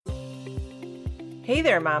Hey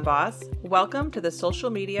there, Mom Boss. Welcome to the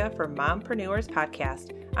Social Media for Mompreneurs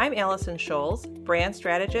podcast. I'm Allison Scholes, brand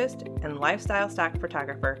strategist and lifestyle stock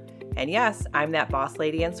photographer. And yes, I'm that boss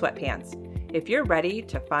lady in sweatpants. If you're ready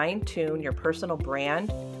to fine-tune your personal brand,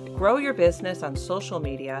 grow your business on social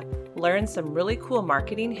media, learn some really cool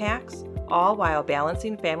marketing hacks, all while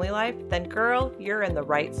balancing family life, then girl, you're in the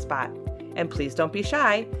right spot. And please don't be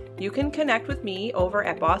shy. You can connect with me over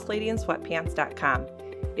at bossladyinsweatpants.com.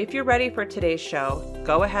 If you're ready for today's show,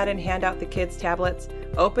 go ahead and hand out the kids' tablets,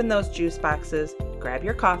 open those juice boxes, grab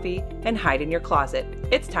your coffee, and hide in your closet.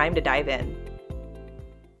 It's time to dive in.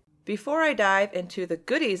 Before I dive into the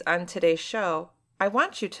goodies on today's show, I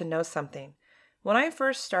want you to know something. When I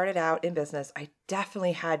first started out in business, I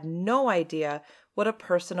definitely had no idea what a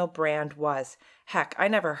personal brand was. Heck, I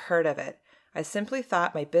never heard of it. I simply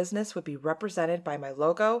thought my business would be represented by my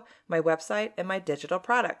logo, my website, and my digital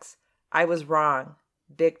products. I was wrong.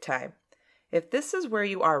 Big time. If this is where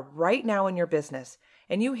you are right now in your business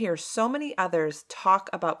and you hear so many others talk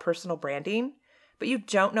about personal branding, but you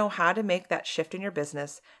don't know how to make that shift in your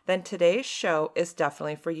business, then today's show is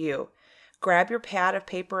definitely for you. Grab your pad of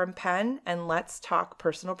paper and pen and let's talk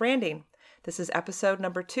personal branding. This is episode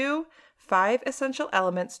number 2, 5 essential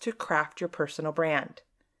elements to craft your personal brand.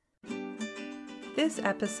 This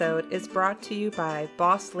episode is brought to you by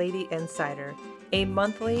Boss Lady Insider, a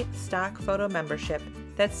monthly stock photo membership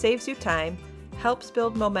that saves you time, helps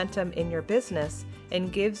build momentum in your business,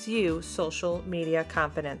 and gives you social media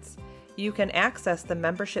confidence. You can access the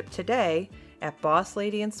membership today at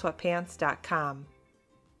bossladyinsweatpants.com.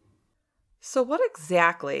 So what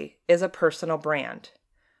exactly is a personal brand?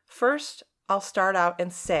 First, I'll start out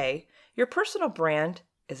and say your personal brand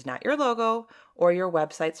is not your logo or your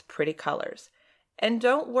website's pretty colors. And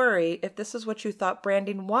don't worry if this is what you thought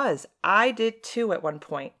branding was. I did too at one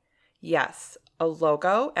point. Yes, a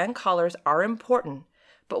logo and colors are important,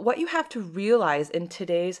 but what you have to realize in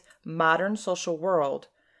today's modern social world,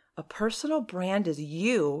 a personal brand is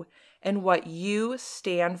you and what you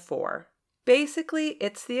stand for. Basically,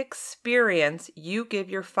 it's the experience you give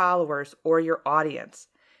your followers or your audience.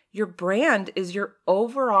 Your brand is your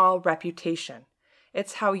overall reputation.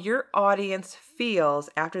 It's how your audience feels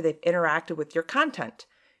after they've interacted with your content,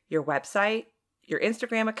 your website, your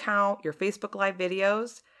Instagram account, your Facebook Live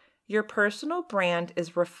videos. Your personal brand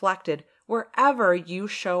is reflected wherever you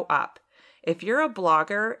show up. If you're a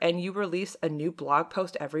blogger and you release a new blog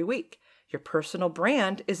post every week, your personal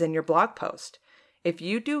brand is in your blog post. If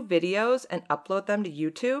you do videos and upload them to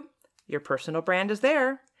YouTube, your personal brand is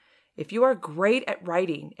there. If you are great at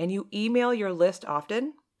writing and you email your list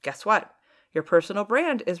often, guess what? Your personal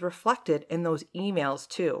brand is reflected in those emails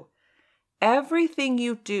too. Everything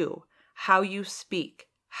you do, how you speak,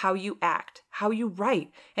 how you act, how you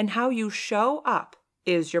write, and how you show up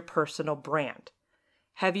is your personal brand.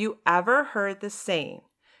 Have you ever heard the saying,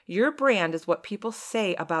 your brand is what people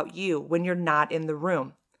say about you when you're not in the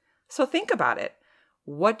room? So think about it.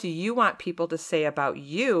 What do you want people to say about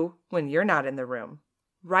you when you're not in the room?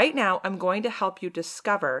 Right now, I'm going to help you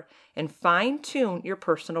discover and fine-tune your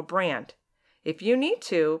personal brand. If you need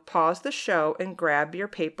to, pause the show and grab your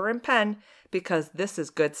paper and pen because this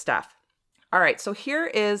is good stuff. All right, so here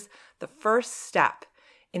is the first step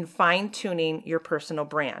in fine-tuning your personal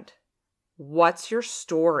brand. What's your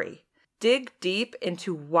story? Dig deep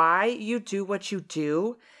into why you do what you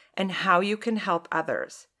do and how you can help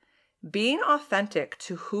others. Being authentic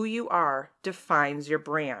to who you are defines your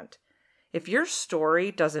brand. If your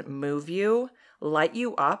story doesn't move you, light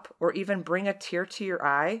you up, or even bring a tear to your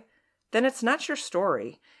eye, then it's not your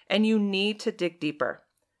story, and you need to dig deeper.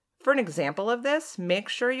 For an example of this, make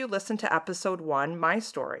sure you listen to episode 1, My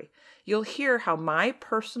Story. You'll hear how my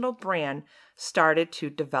personal brand started to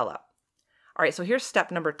develop. All right, so here's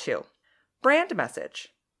step number 2. Brand message.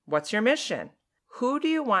 What's your mission? Who do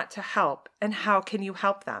you want to help, and how can you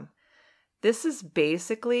help them? This is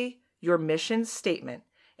basically your mission statement,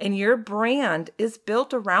 and your brand is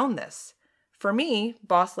built around this. For me,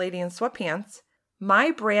 Boss Lady in Sweatpants,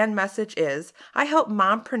 my brand message is, I help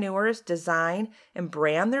mompreneurs design and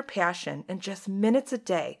brand their passion in just minutes a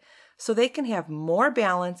day so they can have more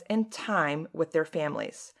balance and time with their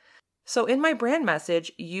families. So in my brand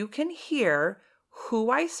message, you can hear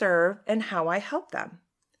who I serve and how I help them.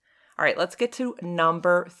 All right, let's get to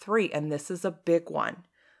number 3, and this is a big one.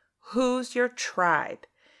 Who's your tribe?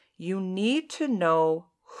 You need to know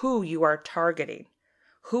who you are targeting.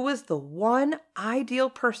 Who is the one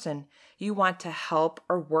ideal person you want to help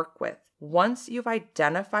or work with? Once you've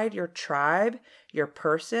identified your tribe, your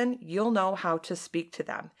person, you'll know how to speak to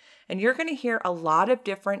them. And you're going to hear a lot of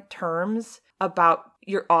different terms about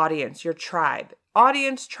your audience, your tribe.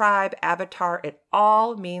 Audience, tribe, avatar, it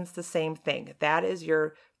all means the same thing. That is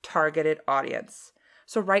your targeted audience.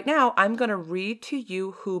 So right now, I'm going to read to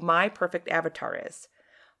you who my perfect avatar is.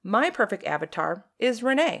 My perfect avatar is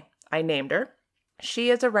Renee. I named her. She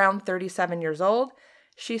is around 37 years old.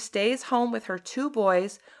 She stays home with her 2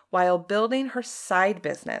 boys while building her side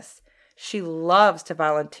business. She loves to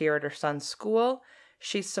volunteer at her son's school.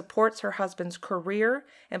 She supports her husband's career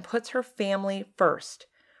and puts her family first.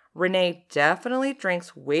 Renee definitely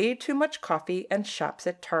drinks way too much coffee and shops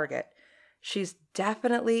at Target. She's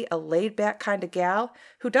definitely a laid-back kind of gal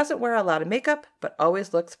who doesn't wear a lot of makeup but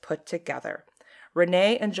always looks put together.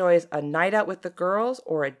 Renee enjoys a night out with the girls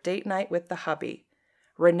or a date night with the hubby.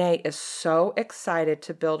 Renee is so excited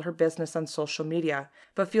to build her business on social media,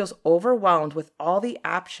 but feels overwhelmed with all the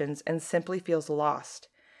options and simply feels lost.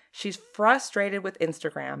 She's frustrated with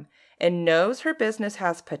Instagram and knows her business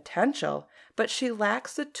has potential, but she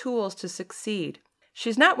lacks the tools to succeed.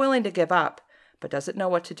 She's not willing to give up, but doesn't know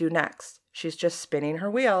what to do next. She's just spinning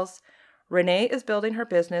her wheels. Renee is building her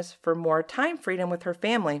business for more time freedom with her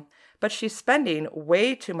family, but she's spending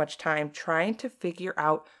way too much time trying to figure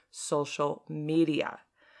out social media.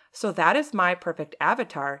 So that is my perfect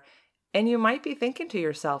avatar. And you might be thinking to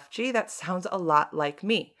yourself, gee, that sounds a lot like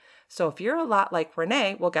me. So if you're a lot like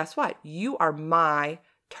Renee, well, guess what? You are my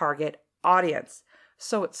target audience.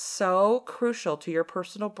 So it's so crucial to your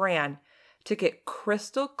personal brand to get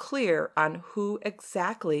crystal clear on who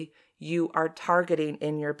exactly you are targeting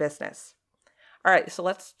in your business. All right, so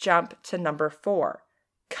let's jump to number 4,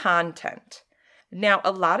 content. Now,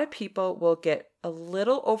 a lot of people will get a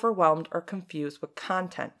little overwhelmed or confused with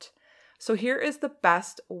content. So here is the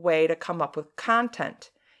best way to come up with content.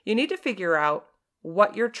 You need to figure out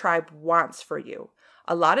what your tribe wants for you.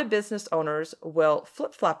 A lot of business owners will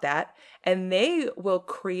flip-flop that, and they will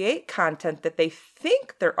create content that they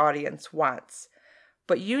think their audience wants.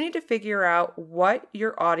 But you need to figure out what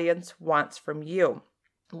your audience wants from you.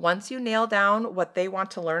 Once you nail down what they want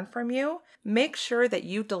to learn from you, make sure that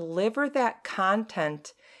you deliver that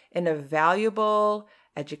content in a valuable,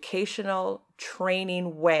 educational,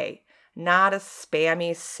 training way, not a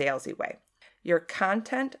spammy, salesy way. Your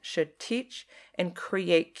content should teach and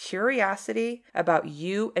create curiosity about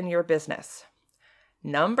you and your business.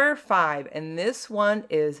 Number 5, and this one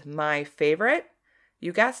is my favorite.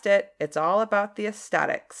 You guessed it, it's all about the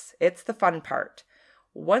aesthetics. It's the fun part.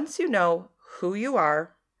 Once you know who you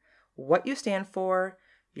are, what you stand for,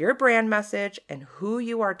 your brand message, and who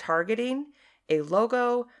you are targeting, a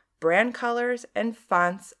logo, brand colors, and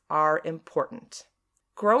fonts are important.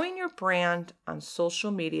 Growing your brand on social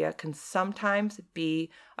media can sometimes be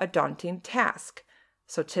a daunting task.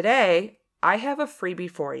 So today, I have a freebie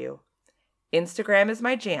for you. Instagram is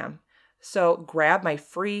my jam, so grab my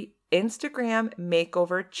free Instagram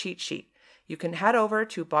makeover cheat sheet. You can head over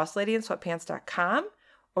to bossladyandsweatpants.com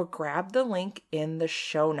or grab the link in the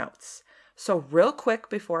show notes. So real quick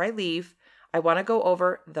before I leave, I want to go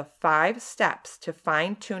over the 5 steps to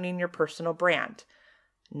fine-tuning your personal brand.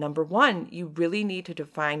 Number 1, you really need to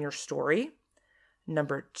define your story.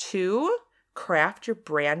 Number 2, craft your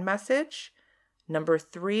brand message. Number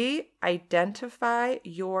 3, identify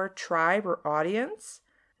your tribe or audience.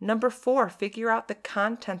 Number 4, figure out the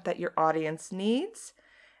content that your audience needs.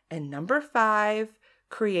 And number 5,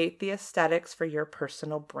 create the aesthetics for your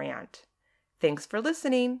personal brand. Thanks for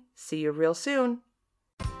listening. See you real soon.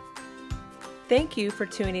 Thank you for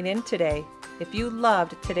tuning in today. If you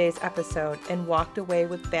loved today's episode and walked away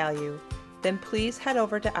with value, then please head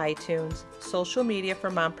over to iTunes, social media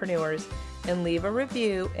for mompreneurs, and leave a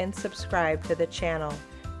review and subscribe to the channel.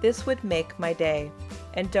 This would make my day.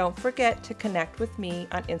 And don't forget to connect with me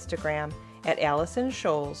on Instagram at Allison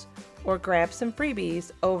Scholes or grab some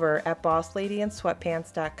freebies over at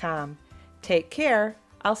bossladyandsweatpants.com. Take care.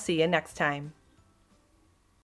 I'll see you next time.